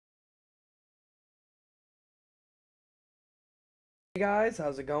Hey guys,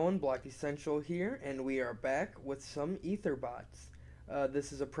 how's it going? Block Essential here, and we are back with some Etherbots.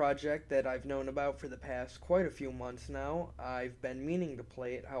 This is a project that I've known about for the past quite a few months now. I've been meaning to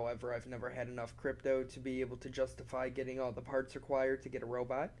play it, however, I've never had enough crypto to be able to justify getting all the parts required to get a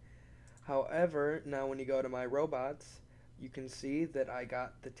robot. However, now when you go to my robots, you can see that I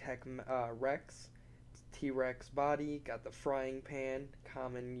got the Tech Rex, T-Rex body, got the frying pan,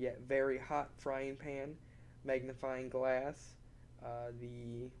 common yet very hot frying pan, magnifying glass,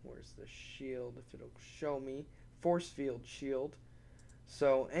 where's the shield, if it'll show me, force field shield.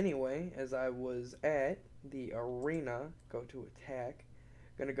 So anyway, as I was at the arena, go to attack,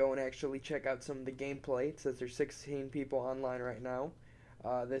 gonna go and actually check out some of the gameplay. It says there's 16 people online right now.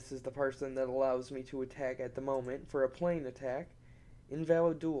 This is the person that allows me to attack at the moment for a plane attack.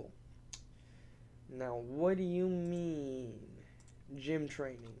 Invalid duel. Now what do you mean? Gym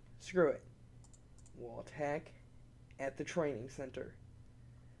training. Screw it. We'll attack at the training center.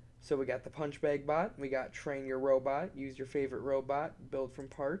 So we got the punch bag bot, we got train your robot, use your favorite robot, build from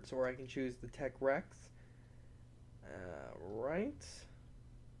parts, or I can choose the Tech Rex. Right.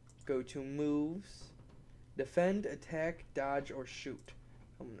 Go to moves, defend, attack, dodge, or shoot.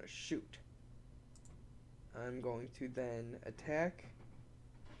 I'm going to shoot. I'm going to then attack,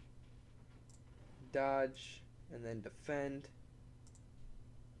 dodge, and then defend.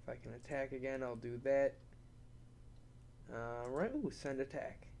 If I can attack again, I'll do that. Right, ooh, send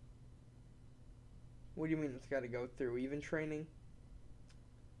attack. What do you mean it's got to go through? Even training?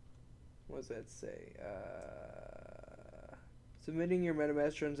 What does that say? Submitting your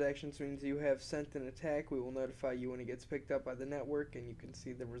MetaMask transactions means you have sent an attack. We will notify you when it gets picked up by the network and you can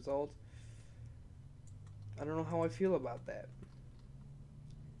see the result. I don't know how I feel about that.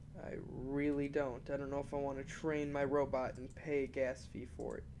 I really don't. I don't know if I want to train my robot and pay a gas fee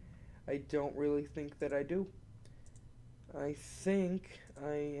for it. I don't really think that I do. I think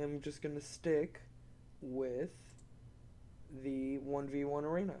I am just going to stick with the 1v1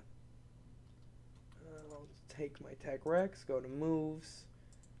 arena. I'll take my Tech Rex, go to moves,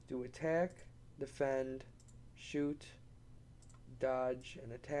 do attack, defend, shoot, dodge,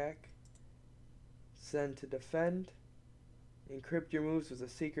 and attack. Send to defend. Encrypt your moves with a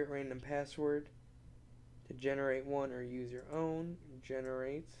secret random password. To generate one or use your own,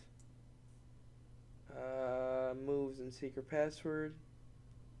 generate. Moves and secret password.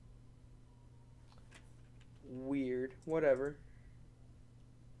 Weird. Whatever.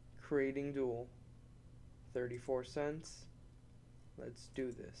 Creating duel. 34 cents. Let's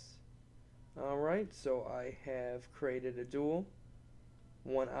do this. Alright, so I have created a duel.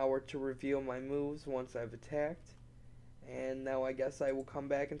 1 hour to reveal my moves once I've attacked. And now I guess I will come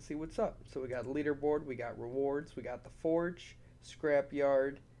back and see what's up. So we got leaderboard, we got rewards, we got the forge,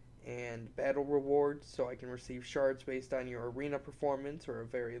 scrapyard, and battle rewards, so I can receive shards based on your arena performance or a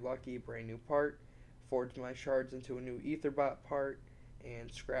very lucky brand new part, forge my shards into a new Etherbot part,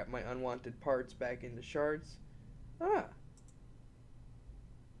 and scrap my unwanted parts back into shards. Alright,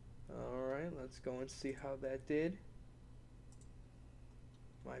 let's go and see how that did.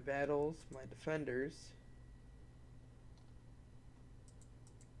 My battles, my defenders.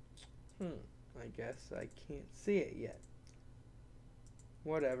 I guess I can't see it yet.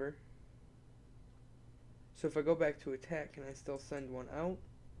 Whatever. So if I go back to attack, can I still send one out?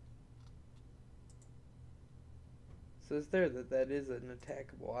 It says there that that is an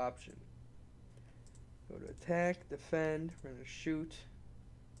attackable option. Go to attack, defend, we're going to shoot,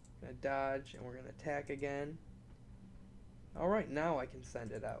 we're going to dodge, and we're going to attack again. Alright, now I can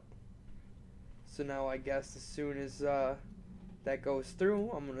send it out. So now I guess as soon as that goes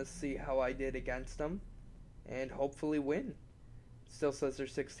through, I'm going to see how I did against them and hopefully win. Still says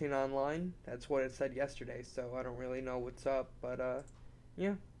there's 16 online. That's what it said yesterday, so I don't really know what's up, but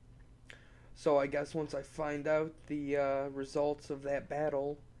yeah. So I guess once I find out the results of that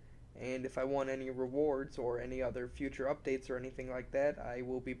battle and if I want any rewards or any other future updates or anything like that, I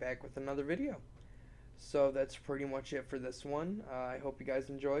will be back with another video. So that's pretty much it for this one. I hope you guys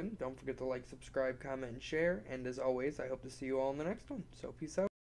enjoyed. Don't forget to like, subscribe, comment, and share. And as always, I hope to see you all in the next one. So peace out.